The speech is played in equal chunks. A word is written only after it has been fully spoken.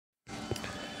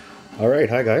Alright,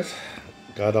 hi guys.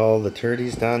 Got all the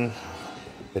turdies done.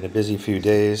 Been a busy few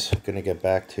days. Gonna get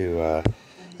back to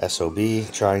SOB,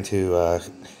 trying to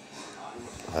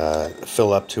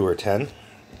fill up 2 or 10.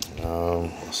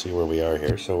 Let's see where we are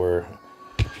here. So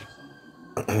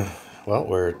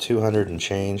we're 200 and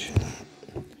change.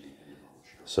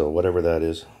 So whatever that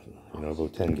is,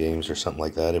 about 10 games or something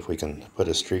like that, if we can put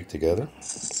a streak together.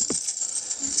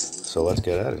 So let's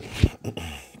get at it.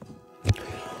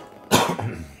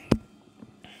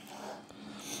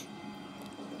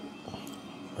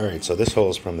 Alright, so this hole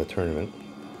is from the tournament.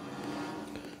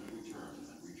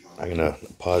 I'm gonna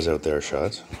pause out their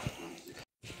shots.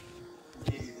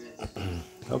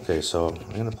 Okay, so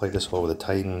I'm gonna play this hole with a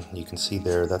Titan. You can see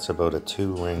there, that's about a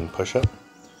 2-ring push-up.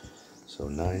 So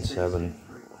 9-7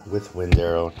 with wind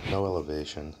arrow, no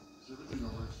elevation.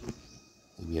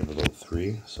 Maybe I'm about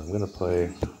 3. So I'm gonna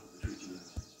play.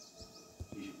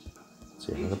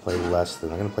 See, I'm gonna play less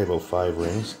than. I'm gonna play about 5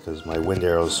 rings because my wind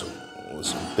arrows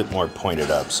was a bit more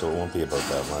pointed up, so it won't be about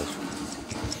that much.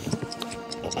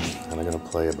 And I'm gonna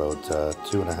play about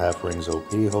 2.5 rings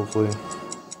OP, hopefully.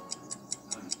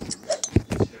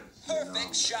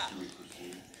 Perfect shot.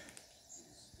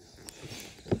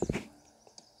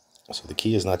 So the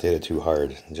key is not to hit it too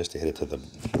hard, just to hit it to the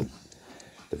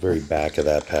very back of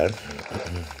that pad.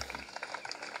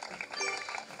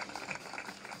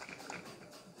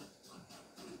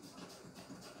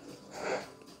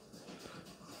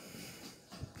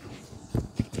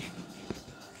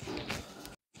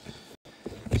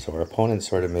 So our opponent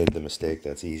sort of made the mistake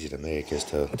that's easy to make, is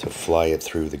to fly it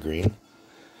through the green.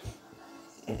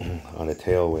 On a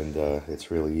tailwind, it's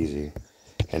really easy.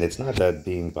 And it's not that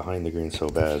being behind the green so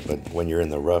bad, but when you're in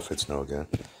the rough, it's no good.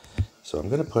 So I'm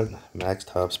going to put max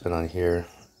topspin on here,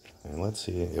 and let's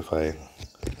see if I'm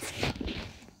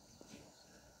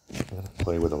going to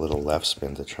play with a little left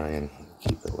spin to try and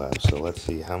keep it left. So let's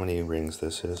see how many rings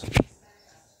this is.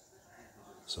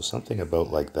 So something about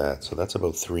like that. So that's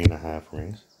about 3.5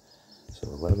 rings. So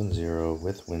 11-0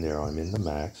 with wind arrow. I'm in the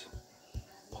max,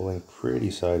 pulling pretty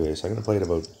sideways. So I'm going to play it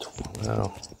about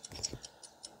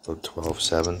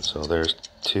 12-7. So there's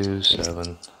 2,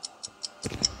 7.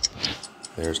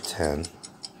 There's 10.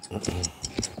 I'm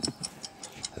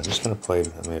just going to play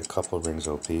a couple of rings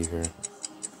OP here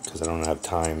because I don't have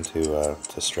time to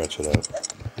stretch it out.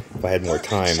 If I had more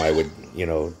time, I would,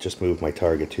 just move my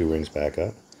target 2 rings back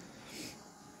up.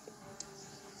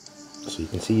 So you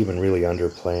can see even really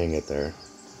underplaying it there.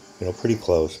 Pretty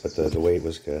close, but the weight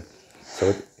was good.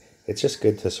 So it's just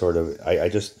good to sort of, I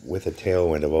just, with a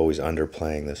tailwind, I'm always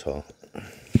underplaying this hole.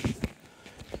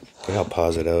 Okay, I'll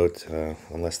pause it out,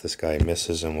 unless this guy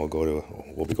misses, and we'll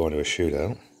be going to a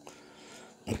shootout.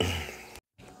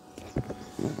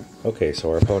 Okay,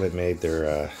 so our opponent made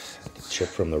their chip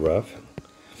from the rough.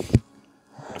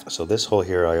 So this hole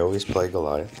here, I always play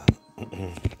Goliath.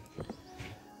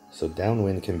 So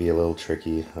downwind can be a little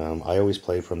tricky. I always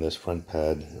play from this front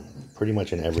pad pretty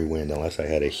much in every wind, unless I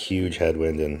had a huge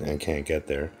headwind and can't get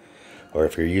there. Or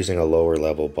if you're using a lower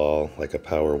level ball, like a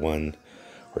power 1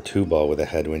 or 2 ball with a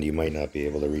headwind, you might not be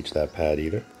able to reach that pad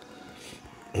either.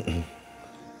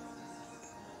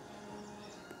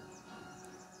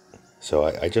 So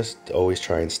I just always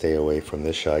try and stay away from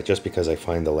this shot, just because I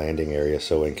find the landing area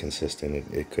so inconsistent.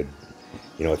 It could,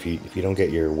 if you don't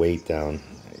get your weight down,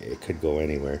 it could go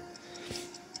anywhere.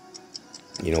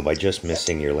 By just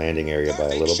missing your landing area by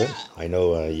a little bit. I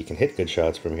know you can hit good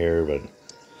shots from here, but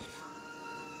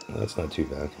that's not too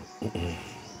bad.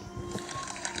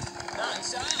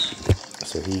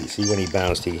 So when he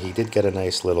bounced, he did get a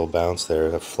nice little bounce there,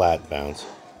 a flat bounce,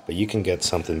 but you can get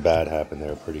something bad happen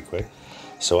there pretty quick.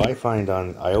 So I find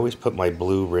I always put my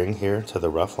blue ring here to the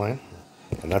rough line,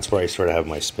 and that's where I sort of have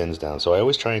my spins down. So I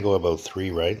always try and go about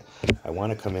 3 right. I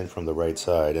want to come in from the right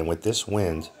side, and with this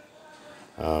wind,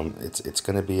 it's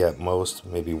going to be at most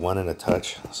maybe 1 and a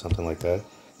touch, something like that.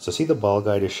 So see, the ball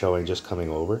guide is showing just coming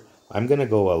over. I'm going to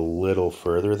go a little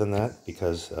further than that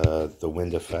because the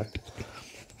wind effect.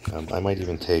 I might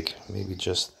even take maybe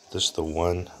just the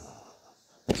 1.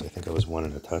 I think I was 1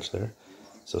 and a touch there.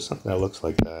 So something that looks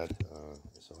like that.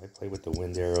 So I play with the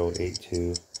wind arrow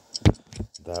 8-2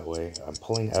 that way. I'm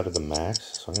pulling out of the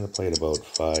max, so I'm going to play it about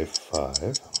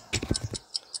 5-5.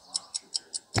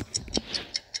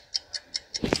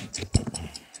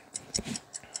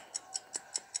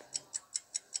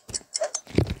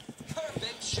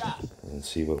 And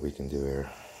see what we can do here.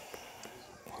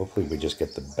 Hopefully we just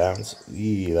get the bounce.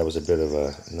 Eee, that was a bit of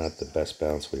not the best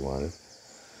bounce we wanted.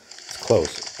 It's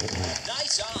close.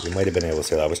 You might have been able to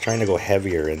say that. I was trying to go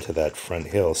heavier into that front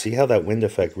hill. See how that wind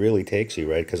effect really takes you,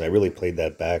 right? Because I really played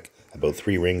that back about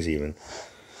 3 rings even.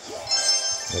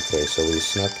 Okay, so we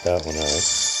snuck that one out.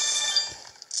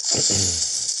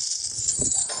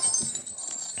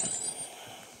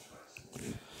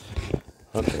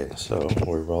 Okay, so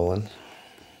we're rolling.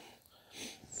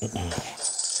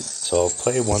 So I'll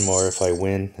play one more if I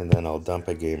win, and then I'll dump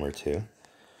a game or two.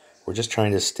 We're just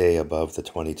trying to stay above the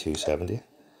 2270.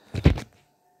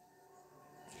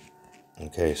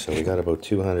 Okay, so we got about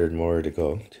 200 more to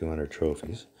go, 200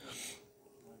 trophies.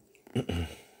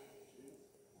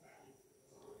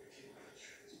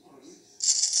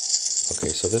 Okay,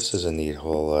 so this is a neat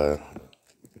hole. It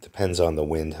depends on the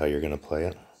wind how you're going to play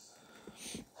it.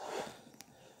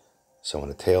 So on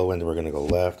a tailwind, we're going to go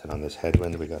left, and on this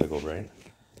headwind, we got to go right.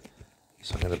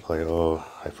 So I'm going to play, oh,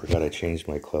 I forgot I changed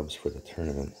my clubs for the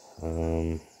tournament.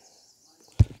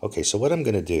 Okay, so what I'm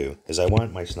going to do is I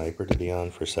want my sniper to be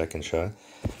on for second shot.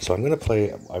 So I'm going to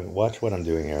play, watch what I'm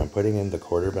doing here. I'm putting in the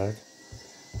quarterback,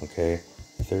 okay,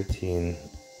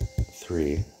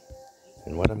 13-3.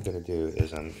 And what I'm going to do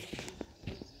is I'm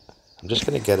just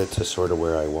going to get it to sort of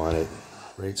where I want it,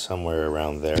 right somewhere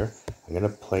around there. I'm going to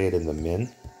play it in the min,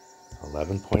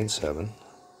 11.7.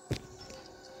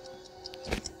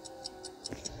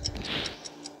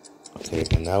 Okay,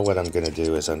 and now what I'm going to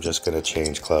do is I'm just going to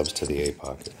change clubs to the A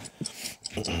pocket.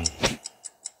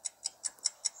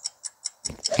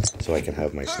 So I can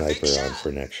have my sniper on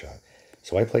for next shot.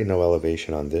 So I play no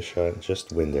elevation on this shot,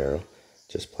 just wind arrow.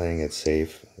 Just playing it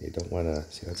safe. You don't want to,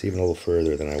 see, that's even a little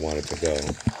further than I want it to go.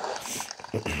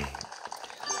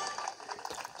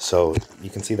 So you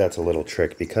can see that's a little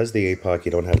trick. Because the APOC,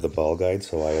 you don't have the ball guide,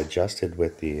 so I adjusted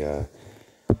with the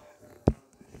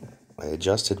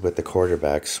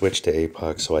quarterback, switched to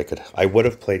APOC so I would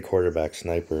have played quarterback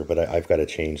sniper, but I've got to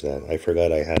change that. I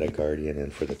forgot I had a guardian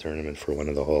in for the tournament for one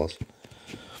of the holes.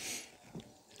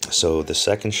 So the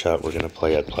second shot we're going to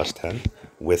play at +10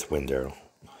 with wind arrow.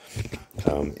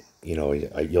 You know,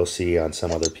 you'll see on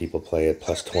some other people play at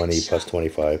 +20,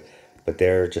 +25, but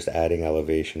they're just adding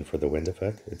elevation for the wind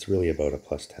effect. It's really about a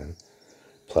 +10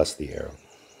 plus the arrow.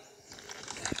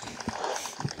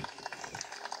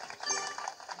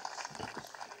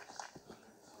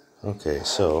 Okay,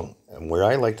 so where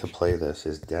I like to play this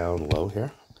is down low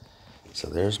here. So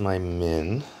there's my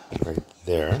min right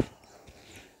there,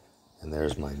 and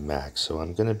there's my max. So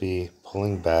I'm going to be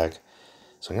pulling back.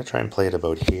 So I'm going to try and play it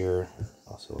about here.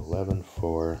 Also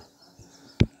 11-4.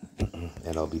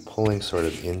 And I'll be pulling sort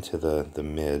of into the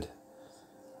mid.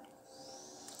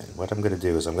 And what I'm going to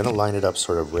do is I'm going to line it up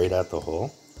sort of right at the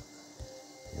hole.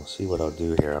 You'll see what I'll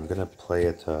do here. I'm going to play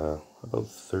it about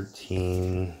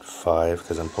 13-5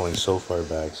 because I'm pulling so far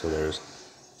back. So there's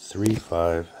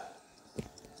 3-5,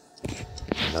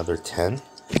 another 10.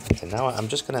 And now I'm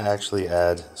just going to actually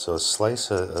add, so slice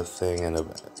a thing, and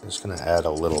I'm just going to add a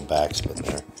little backspin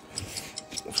there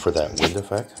for that wind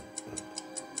effect.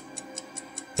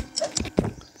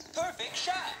 Perfect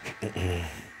shot.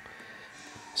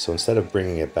 So instead of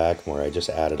bringing it back more, I just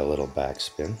added a little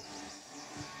backspin.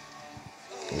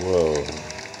 Whoa.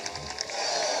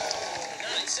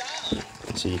 Nice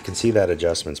out. So you can see that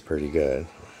adjustment's pretty good.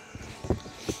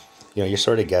 You know, you're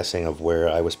sort of guessing of where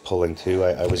I was pulling to.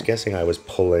 I was guessing I was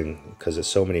pulling, because it's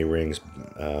so many rings,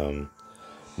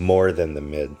 more than the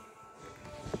mid.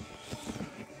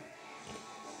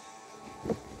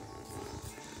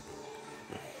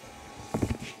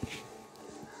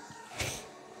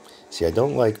 See, I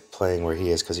don't like playing where he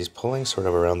is because he's pulling sort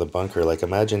of around the bunker. Like,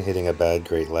 imagine hitting a bad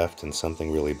great left and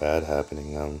something really bad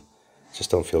happening.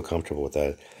 Just don't feel comfortable with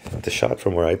that. The shot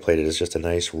from where I played it is just a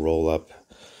nice roll up.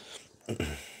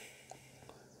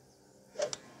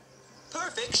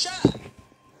 Perfect shot.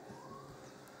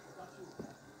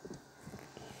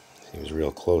 He was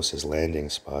real close, his landing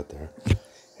spot there.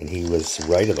 And he was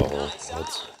right of the hole.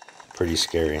 That's pretty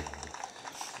scary.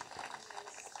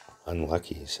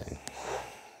 Unlucky, he's saying.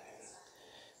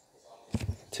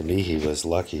 To me, he was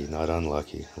lucky, not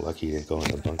unlucky. Lucky to go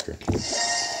in the bunker.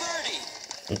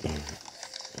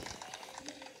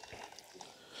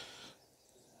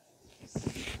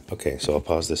 Okay, so I'll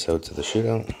pause this out to the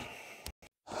shootout.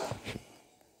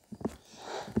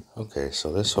 Okay,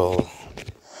 so this hole,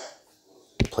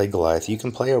 play Goliath. You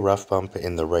can play a rough bump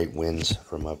in the right winds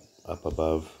from up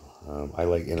above. I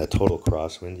like in a total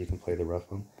crosswind, you can play the rough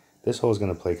bump. This hole is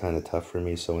going to play kind of tough for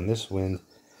me. So in this wind,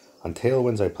 on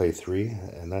tailwinds, I play 3,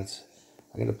 and I'm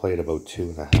going to play it about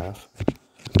 2.5.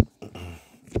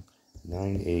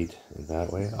 9-8 in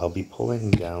that way. I'll be pulling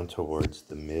down towards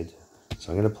the mid.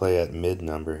 So I'm going to play at mid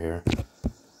number here.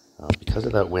 Because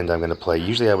of that wind, I'm going to play,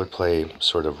 usually I would play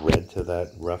sort of red to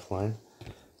that rough line.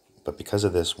 But because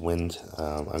of this wind,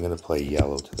 I'm going to play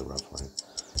yellow to the rough line.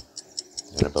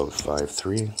 And about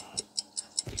 5-3.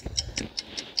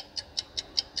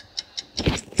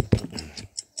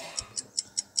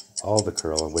 all the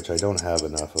curl, which I don't have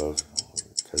enough of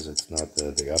because it's not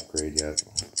the upgrade yet.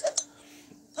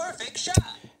 Perfect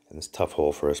shot. And it's a tough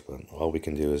hole for us, but all we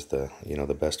can do is the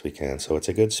best we can. So it's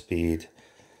a good speed.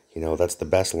 That's the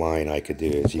best line I could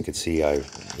do. As you could see, I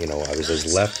was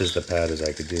as left as the pad as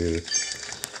I could do.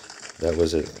 That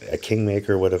was a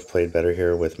Kingmaker would have played better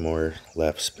here with more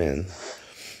left spin.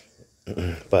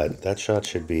 But that shot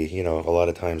should be, a lot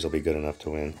of times it'll be good enough to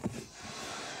win.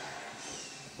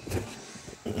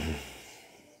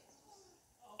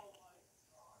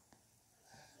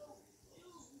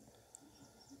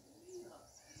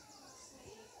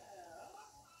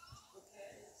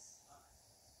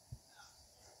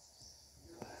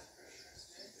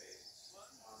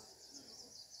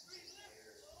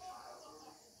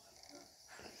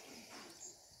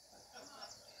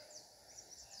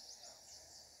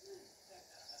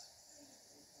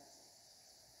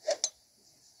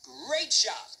 Great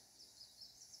shot.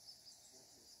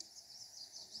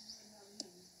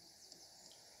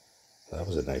 That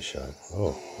was a nice shot.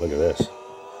 Oh, look at this.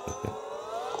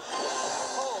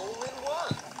 Hole in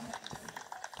one.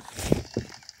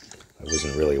 I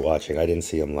wasn't really watching. I didn't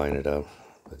see him line it up,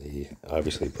 but he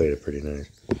obviously played it pretty nice.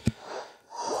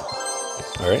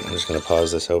 All right, I'm just going to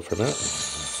pause this out for a minute.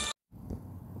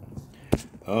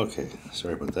 Okay,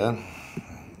 sorry about that.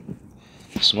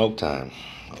 Smoke time.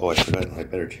 Oh, I forgot. I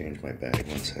better change my bag.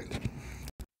 1 second.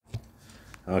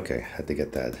 Okay, had to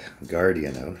get that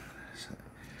Guardian out.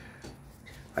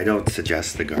 I don't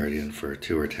suggest the Guardian for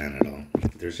 2 or 10 at all.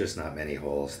 There's just not many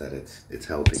holes that it's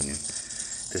helping you.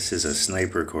 This is a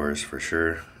sniper course for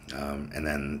sure. And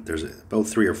then there's about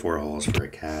 3 or 4 holes for a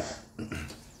cat.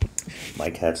 My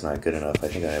cat's not good enough. I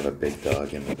think I have a big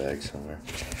dog in the bag somewhere.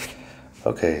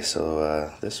 Okay, so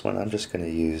this one I'm just going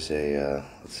to use a,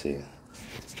 let's see,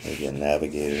 maybe a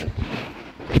navigator.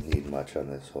 Don't need much on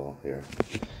this hole here.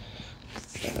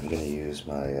 And I'm going to use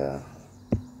my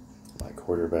my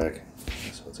quarterback.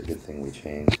 So it's a good thing we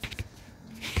changed.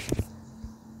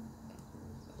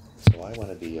 So I want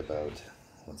to be about,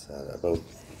 what's that, about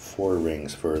 4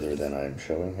 rings further than I'm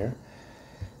showing here.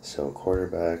 So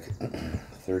quarterback,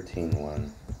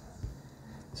 13-1.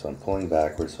 So I'm pulling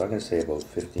backwards, so I'm going to say about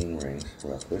 15 rings,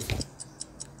 roughly.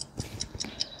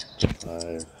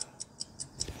 5,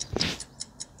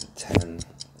 10,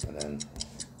 and then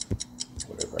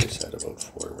whatever I said, about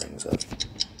 4 rings up.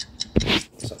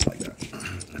 Something like that.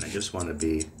 And I just want to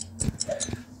be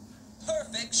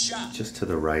Perfect shot. just to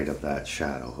the right of that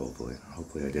shadow, hopefully.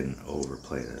 Hopefully I didn't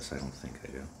overplay this. I don't think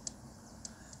I do.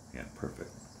 Yeah,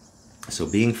 perfect. So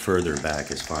being further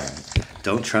back is fine.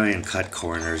 Don't try and cut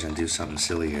corners and do something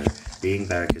silly here. Being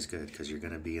back is good because you're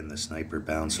going to be in the sniper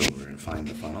bounce over and find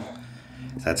the funnel.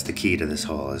 That's the key to this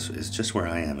hole, is just where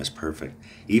I am is perfect.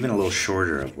 Even a little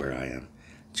shorter of where I am.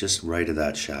 Just right of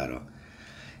that shadow.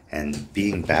 And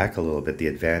being back a little bit, the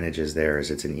advantage is there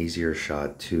is it's an easier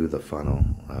shot to the funnel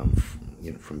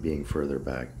from being further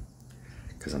back.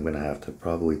 Because I'm going to have to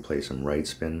probably play some right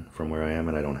spin from where I am,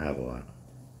 and I don't have a lot.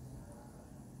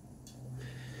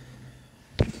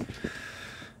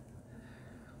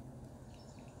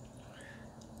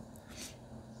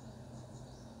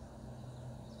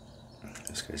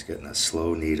 This guy's getting a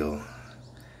slow needle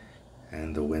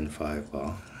and the Wind 5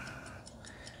 ball.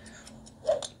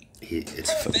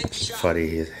 It's funny,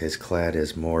 his clad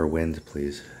is more wind,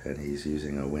 please, and he's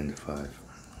using a Wind 5.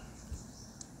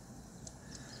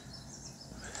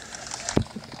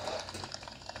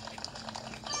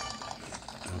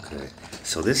 Okay,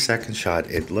 so this second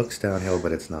shot, it looks downhill,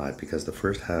 but it's not, because the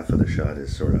first half of the shot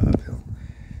is sort of uphill.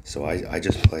 So I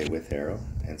just play with arrow,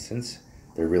 and since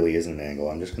there really is an angle,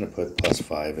 I'm just going to put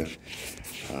 +5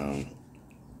 in.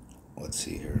 Let's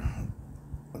see here.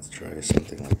 Let's try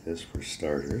something like this for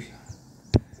starters.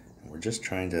 And we're just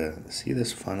trying to see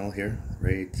this funnel here,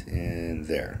 right in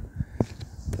there.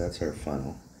 That's our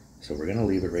funnel. So we're going to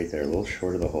leave it right there, a little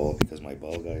short of the hole because my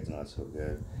ball guide's not so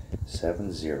good.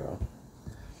 7-0.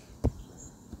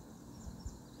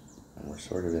 And we're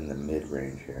sort of in the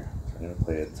mid-range here. So I'm going to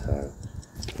play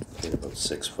it about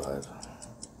 6-5.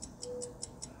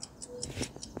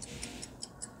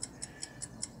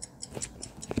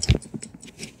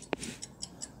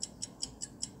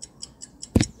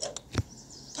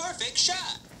 Perfect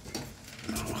shot.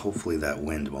 Hopefully that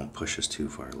wind won't push us too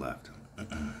far left. There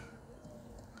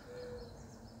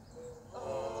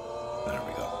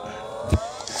we go.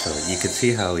 So you can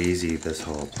see how easy this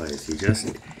hole plays.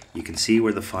 You can see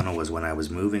where the funnel was when I was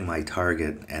moving my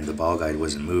target and the ball guide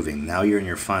wasn't moving. Now you're in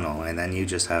your funnel and then you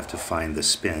just have to find the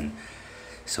spin.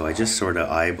 So I just sort of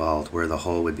eyeballed where the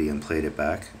hole would be and played it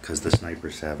back because the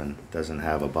Sniper 7 doesn't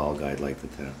have a ball guide like the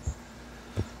 10.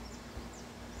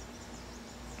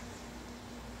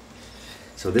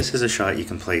 So this is a shot you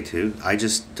can play too. I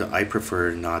prefer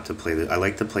not to play I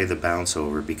like to play the bounce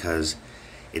over because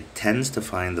it tends to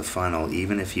find the funnel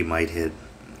even if you might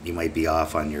be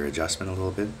off on your adjustment a little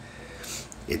bit.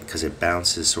 Because it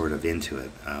bounces sort of into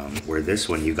it. Where this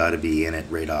one you got to be in it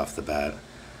right off the bat.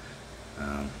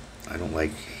 I don't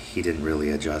like, he didn't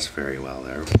really adjust very well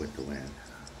there with the wind.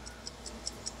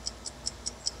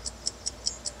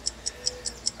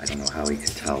 I don't know how he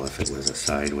could tell if it was a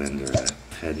side wind or a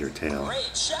head or tail.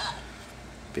 Great shot.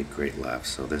 Big great left,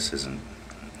 so this isn't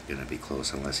going to be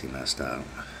close unless he messed up.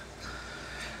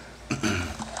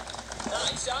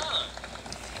 Nice on.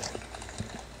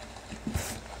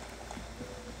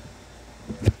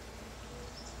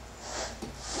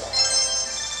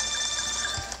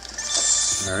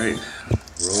 Alright,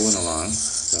 rolling along.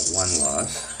 Got one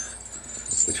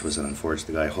loss, which was an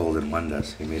unfortunate. The guy holding won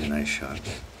us. He made a nice shot.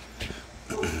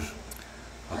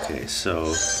 Okay, so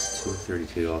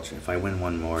 232. If I win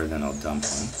one more, then I'll dump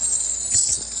one.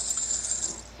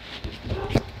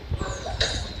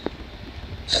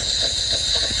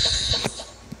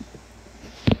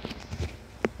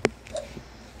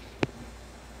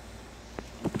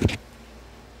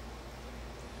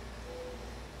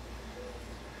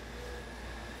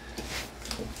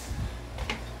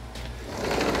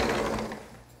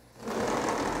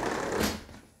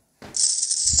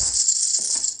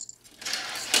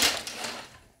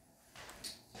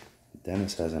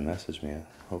 Dennis hasn't messaged me yet.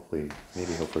 Hopefully,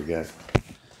 maybe he'll forget.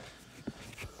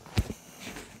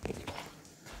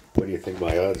 What do you think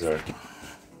my odds are?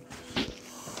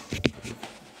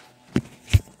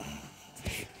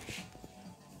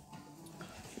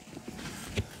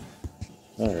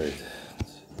 Alright.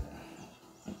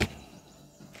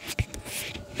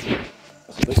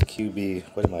 So this QB,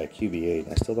 what am I,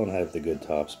 QB8? I still don't have the good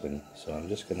topspin, so I'm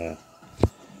just gonna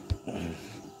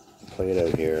play it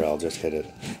out here. I'll just hit it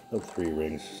about 3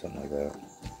 rings, something like that.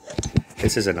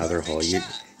 This is another hole.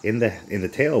 In the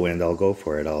tailwind, I'll go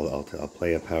for it. I'll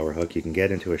play a power hook. You can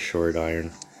get into a short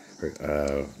iron,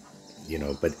 or, you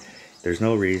know, but there's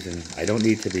no reason. I don't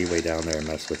need to be way down there and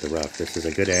mess with the rough. This is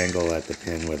a good angle at the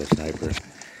pin with a sniper.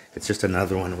 It's just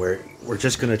another one where we're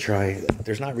just gonna try.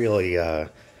 There's not really a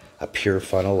pure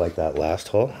funnel like that last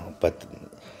hole, but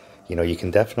you know, you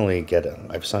can definitely get.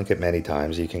 I've sunk it many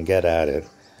times. You can get at it.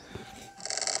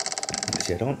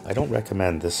 See, I don't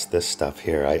recommend this stuff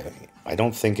here. I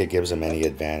don't think it gives him any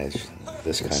advantage,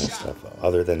 this kind of stuff,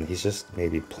 other than he's just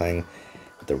maybe playing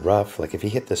with the rough. Like if he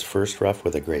hit this first rough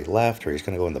with a great left, or he's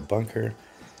going to go in the bunker,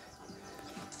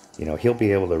 you know, he'll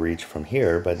be able to reach from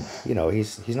here, but you know,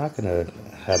 he's not going to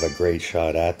have a great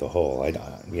shot at the hole.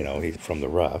 You know, from the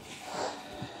rough.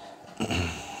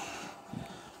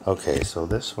 Okay, so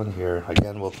this one here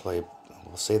again, we'll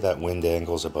say that wind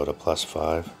angle is about a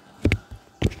 +5.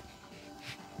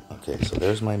 Okay, so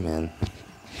there's my min,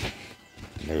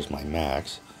 and there's my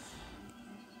max.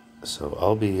 So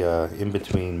I'll be in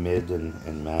between mid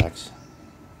and max.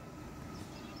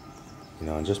 You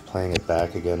know, and just playing it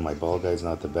back again. My ball guy's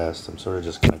not the best. I'm sort of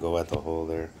just going to go at the hole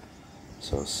there.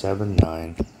 So 7,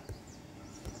 9.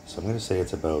 So I'm going to say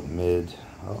it's about mid.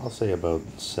 I'll say about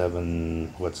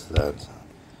 7, what's that?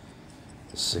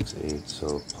 6, 8.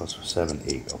 So plus 7,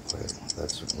 8 I'll play it.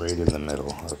 That's right in the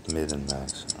middle of mid and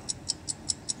max.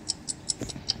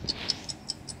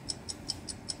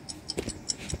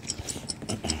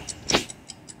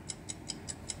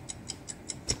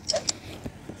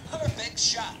 Perfect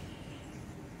shot.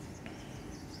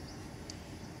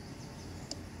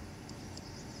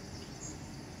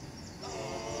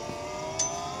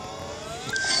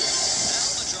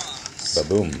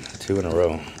 Ba-boom, 2 in a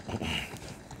row.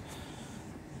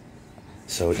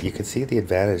 So you can see the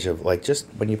advantage of, like, just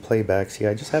when you play back, see,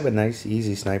 I just have a nice,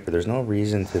 easy sniper. There's no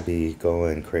reason to be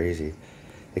going crazy,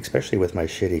 especially with my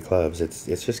shitty clubs.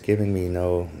 It's just giving me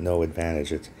no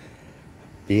advantage. It's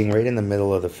being right in the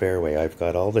middle of the fairway. I've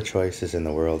got all the choices in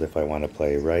the world if I want to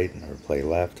play right or play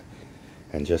left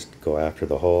and just go after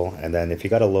the hole. And then if you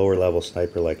got a lower level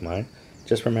sniper like mine,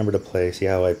 just remember to play, see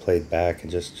how I played back,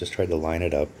 and just try to line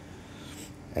it up.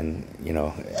 And, you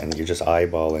know, and you're just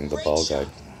eyeballing the ball guide.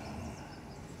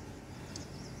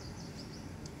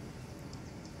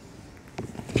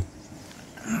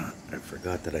 I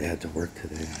forgot that I had to work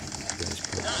today. You guys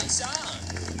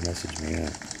probably didn't message me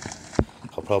yet.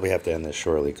 I'll probably have to end this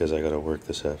shortly because I got to work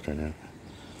this afternoon.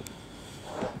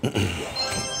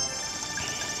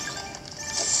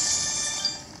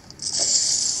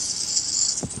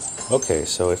 Okay,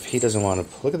 so if he doesn't want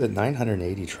to... Look at the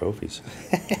 980 trophies.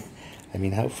 I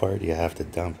mean, how far do you have to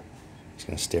dump? He's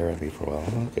going to stare at me for a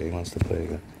while. Okay, he wants to play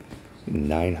again.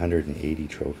 980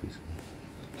 trophies.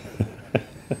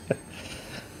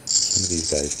 Some of these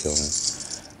guys kill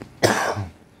me.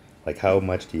 Like, how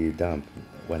much do you dump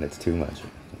when it's too much?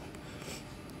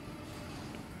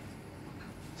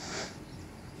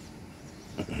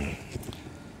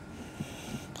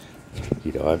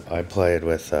 You know, I played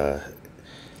with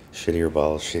shittier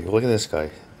balls. Look at this guy.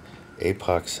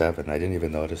 APOC 7. I didn't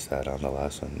even notice that on the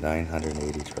last one.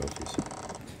 980 trophies.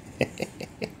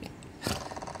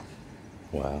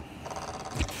 Wow.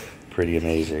 Pretty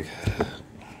amazing.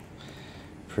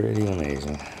 Pretty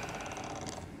amazing.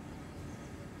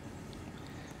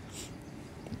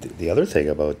 The other thing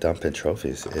about dumping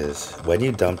trophies is when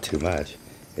you dump too much,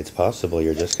 it's possible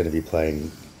you're just going to be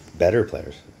playing better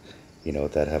players, you know,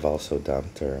 that have also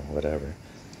dumped or whatever.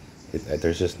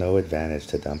 There's just no advantage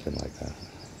to dumping like that.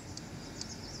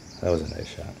 That was a nice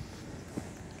shot.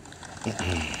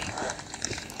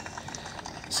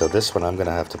 So this one I'm going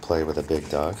to have to play with a big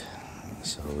dog.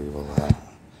 So we will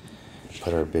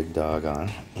put our big dog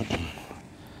on.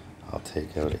 I'll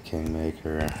take out a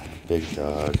kingmaker, big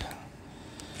dog.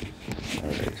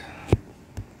 Alright.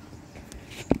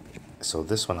 So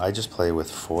this one I just play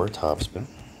with 4 topspin,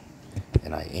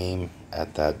 and I aim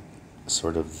at that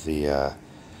sort of the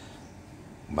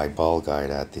my ball guide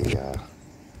at the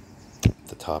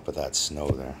top of that snow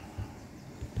there.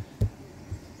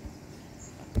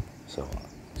 So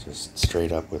just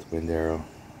straight up with wind arrow,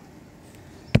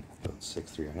 about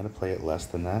 6-3. I'm going to play it less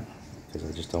than that because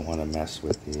I just don't want to mess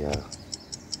with the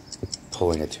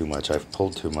pulling it too much. I've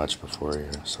pulled too much before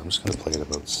here, so I'm just going to play it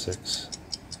about 6.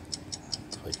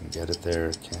 If I can get it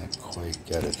there, can't quite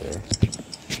get it there.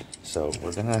 So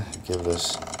we're going to give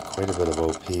this quite a bit of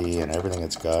OP and everything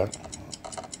it's got.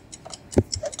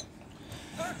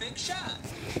 Perfect shot.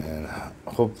 And I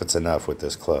hope it's enough with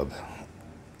this club.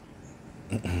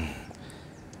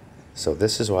 So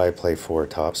this is why I play 4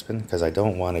 topspin, because I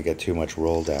don't want to get too much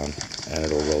roll down, and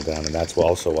it'll roll down, and that's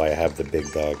also why I have the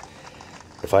big dog.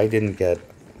 If I didn't get,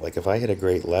 like if I hit a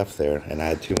great left there and I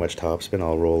had too much topspin,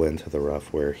 I'll roll into the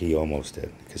rough where he almost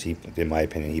did, because he, in my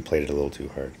opinion, he played it a little too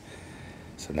hard.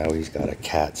 So now he's got a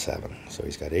cat 7. So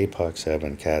he's got APOC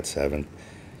 7, cat 7,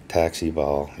 taxi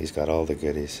ball. He's got all the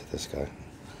goodies, this guy.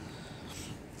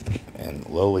 And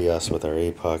lowly us with our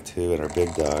APOC 2 and our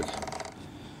big dog.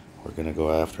 We're going to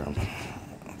go after him.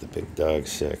 The big dog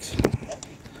 6.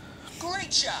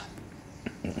 Great shot.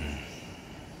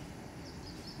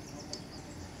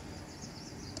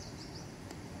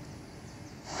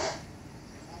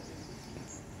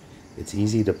 It's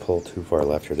easy to pull too far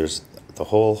left here. There's the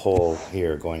whole hole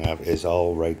here going up is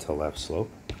all right to left slope.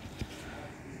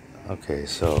 Okay,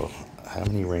 so how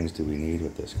many rings do we need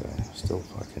with this guy? Still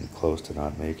fucking close to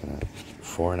not making it.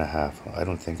 4.5. I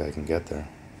don't think I can get there.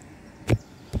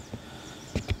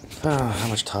 How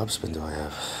much topspin do I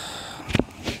have?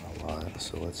 A lot.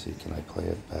 So let's see, can I play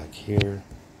it back here?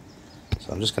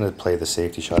 So I'm just going to play the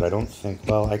safety shot. I don't think,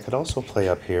 well, I could also play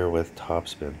up here with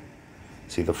topspin.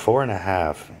 See, the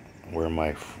 4.5 where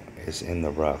my is in the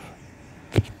rough.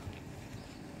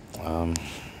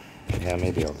 Yeah,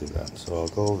 maybe I'll do that. So I'll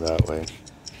go that way.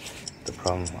 The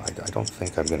problem, I don't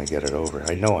think I'm going to get it over.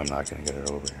 I know I'm not going to get it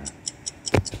over here.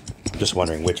 I'm just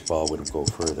wondering which ball would go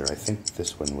further. I think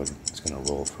this one is going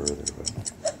to roll further,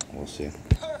 but we'll see.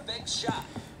 Perfect shot.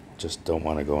 Just don't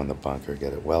want to go in the bunker.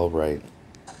 Get it well right.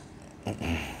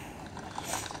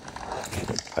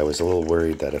 I was a little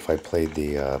worried that if I played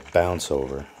the bounce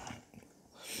over,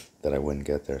 that I wouldn't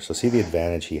get there. So see the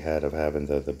advantage he had of having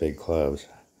the big clubs.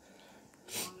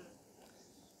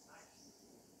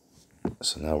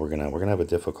 So now we're gonna have a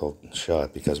difficult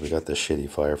shot because we got this shitty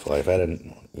Firefly. If I had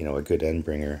a good end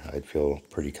bringer, I'd feel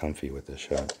pretty comfy with this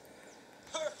shot.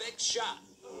 Perfect shot.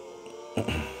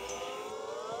 Eagle.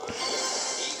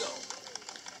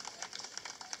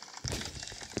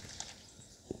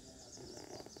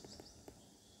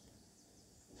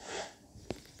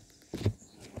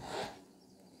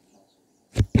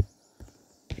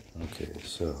 Okay,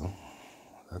 so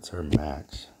that's our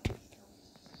max.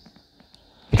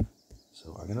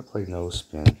 So I'm gonna play no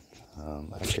spin.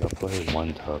 Actually, I'll play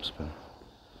 1 top spin.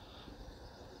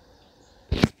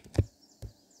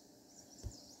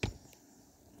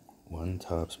 One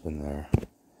top spin there,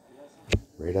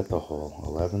 right at the hole.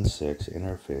 11.6 in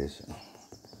our face.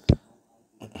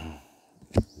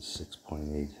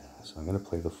 6.8. So I'm gonna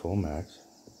play the full max.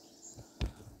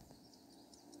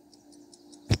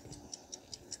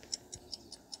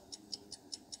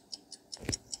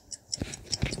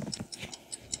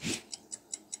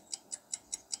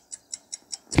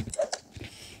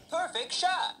 Perfect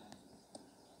shot.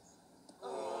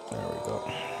 There we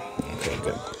go. Okay,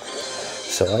 good.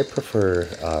 So I prefer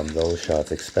those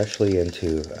shots, especially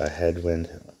into a headwind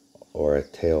or a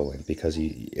tailwind, because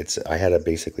I had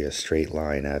basically a straight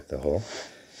line at the hole.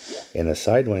 In a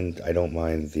side wind, I don't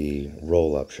mind the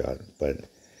roll-up shot, but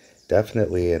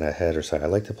definitely in a head or side, I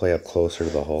like to play up closer to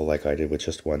the hole like I did with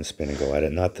just one spin and go at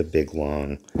it, not the big,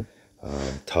 long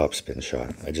top spin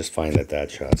shot. I just find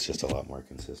that shot's just a lot more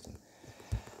consistent.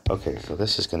 Okay, so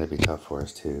this is going to be tough for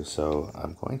us too. So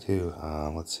I'm going to,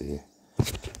 let's see,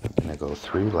 I'm going to go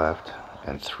 3 left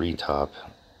and 3 top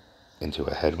into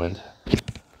a headwind.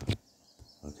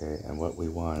 Okay, and what we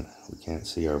want, we can't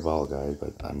see our ball guide,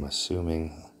 but I'm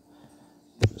assuming,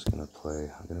 I'm just going to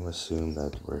play, I'm going to assume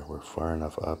that we're far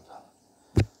enough up,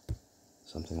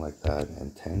 something like that,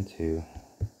 and 10-2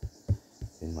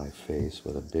 in my face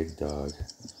with a big dog.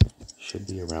 Should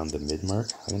be around the mid mark.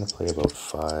 I'm going to play about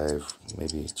 5,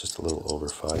 maybe just a little over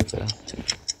 5 there.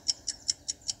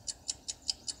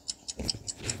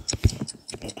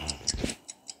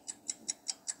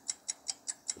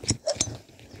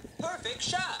 Perfect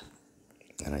shot.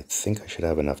 And I think I should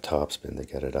have enough topspin to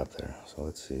get it up there. So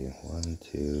let's see, 1,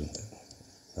 2,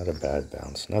 not a bad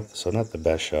bounce. Not the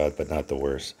best shot, but not the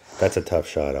worst. That's a tough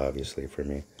shot, obviously, for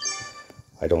me.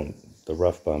 The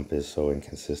rough bump is so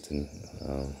inconsistent.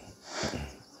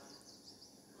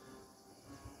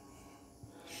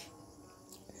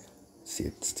 See,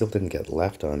 it still didn't get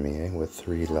left on me, with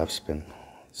 3 left spin.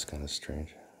 It's kind of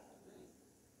strange.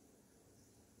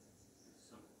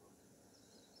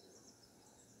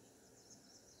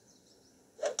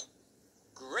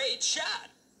 Great shot.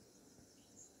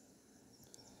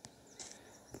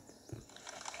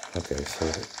 Okay, so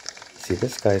see,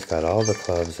 this guy's got all the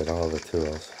clubs and all the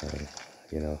tools, and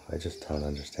you know, I just don't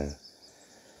understand.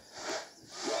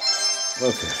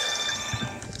 Okay.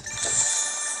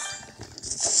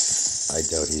 I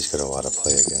doubt he's going to want to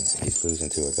play again. He's losing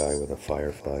to a guy with a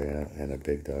firefly and a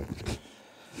big dog.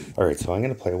 Alright, so I'm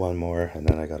going to play one more, and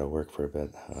then I got to work for a bit.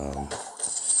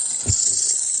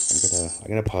 I'm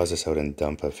gonna pause this out and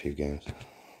dump a few games.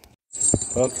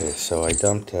 Okay, so I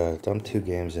dumped 2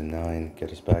 games in 9,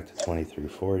 get us back to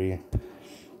 2340.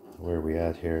 Where are we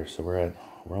at here? So we're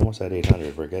almost at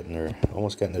 800. We're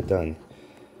almost getting it done.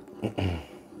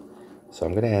 So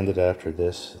I'm gonna end it after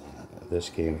this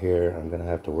game here. I'm gonna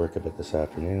have to work a bit this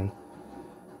afternoon,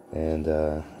 and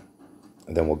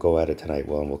then we'll go at it tonight.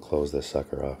 Well, and we'll close this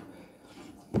sucker off.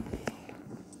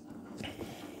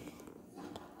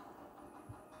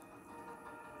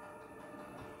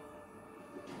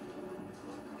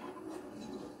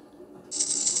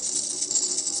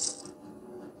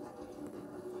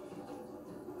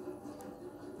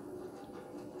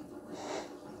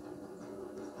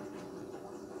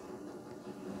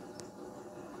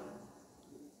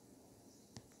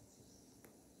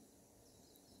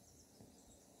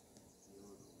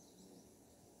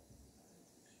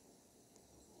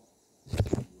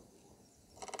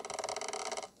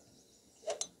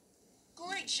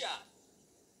 Great shot.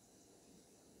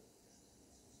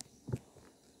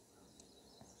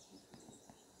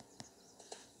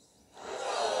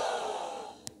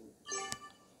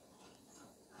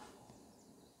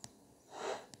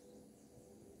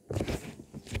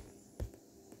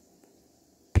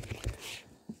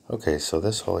 Okay, so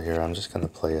this hole here, I'm just gonna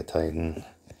play a Titan.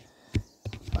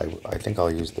 I think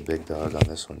I'll use the big dog on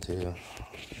this one too.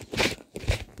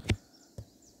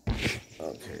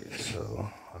 Okay, so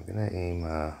I'm gonna aim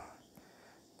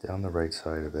down the right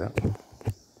side a bit.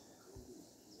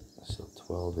 So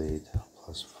 12-8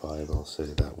 plus 5, I'll say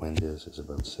that wind is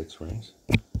about 6 rings.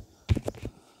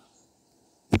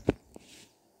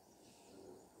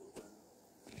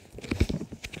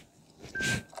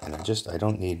 And I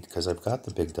don't need, because I've got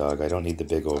the big dog, I don't need the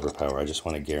big overpower. I just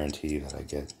want to guarantee that I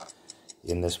get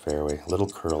in this fairway, a little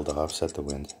curled to offset the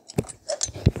wind.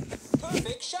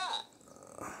 Perfect shot.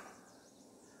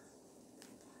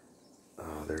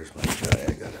 Oh, there's my guy.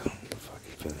 I gotta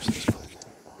fucking finish this quick.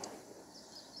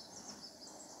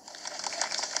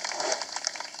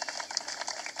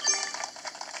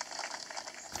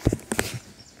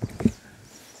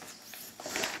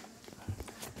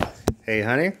 Hey,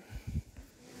 honey,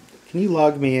 can you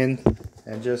log me in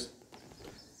and just,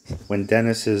 when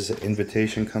Dennis's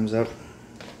invitation comes up,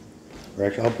 or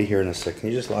actually, I'll be here in a sec. Can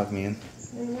you just log me in?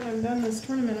 And when I'm done this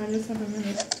tournament, I just have a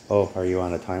minute. Oh, are you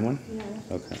on a time one? Yeah.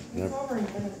 Okay. It's over in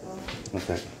a minute though.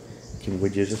 Okay.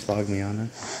 Would you just log me on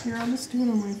then? Here, I'll just do it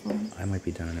on my phone. I might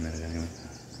be done in a minute anyway.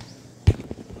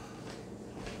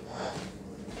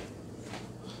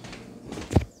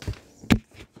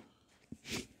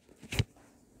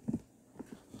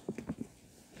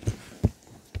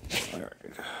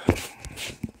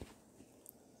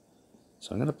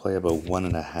 So I'm going to play about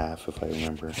 1.5 if I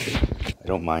remember. I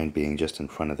don't mind being just in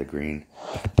front of the green.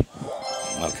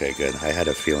 Okay, good. I had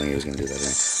a feeling he was going to do that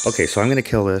anyway. Okay, so I'm going to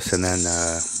kill this, and then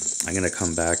I'm going to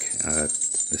come back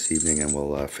this evening, and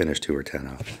we'll finish 2 or 10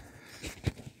 off.